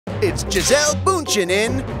It's Gisele Bündchen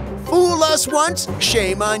in Fool Us Once,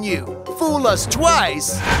 Shame on You. Fool us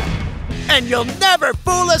twice, and you'll never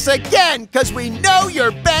fool us again, because we know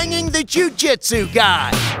you're banging the jiu-jitsu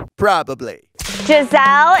guy. Probably.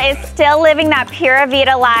 Gisele is still living that Pura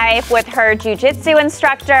Vida life with her jiu-jitsu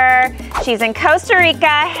instructor. She's in Costa Rica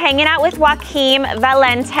hanging out with Joaquim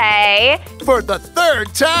Valente. For the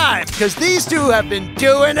third time, because these two have been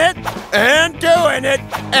doing it and doing it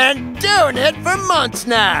and doing it for months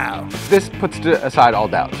now. This puts aside all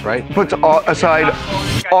doubts, right? Puts aside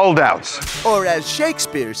all doubts. Or as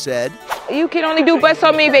Shakespeare said, you can only do but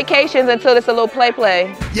so many vacations until it's a little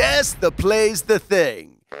play. yes, the play's the thing.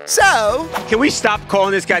 So, can we stop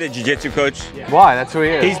calling this guy the jiu-jitsu coach? Why? That's who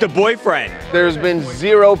he is. He's the boyfriend. There's been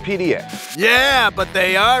 0 PDA. yeah, but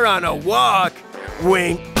they are on a walk.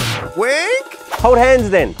 Wink, wink. Hold hands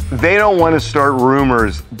then. They don't want to start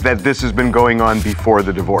rumors that this has been going on before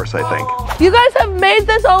the divorce, I think. You guys have made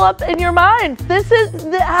this all up in your mind.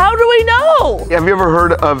 How do we know? Have you ever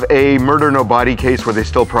heard of a murder no body case where they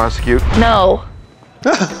still prosecute? No.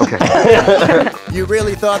 Okay. You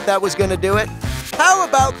really thought that was gonna do it? How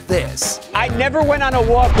about this? I never went on a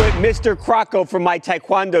walk with Mr. Crocco from my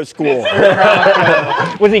taekwondo school.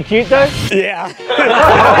 Was he cute though? Yeah.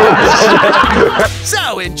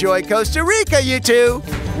 So enjoy Costa Rica, you two.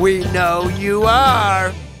 We know you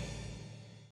are.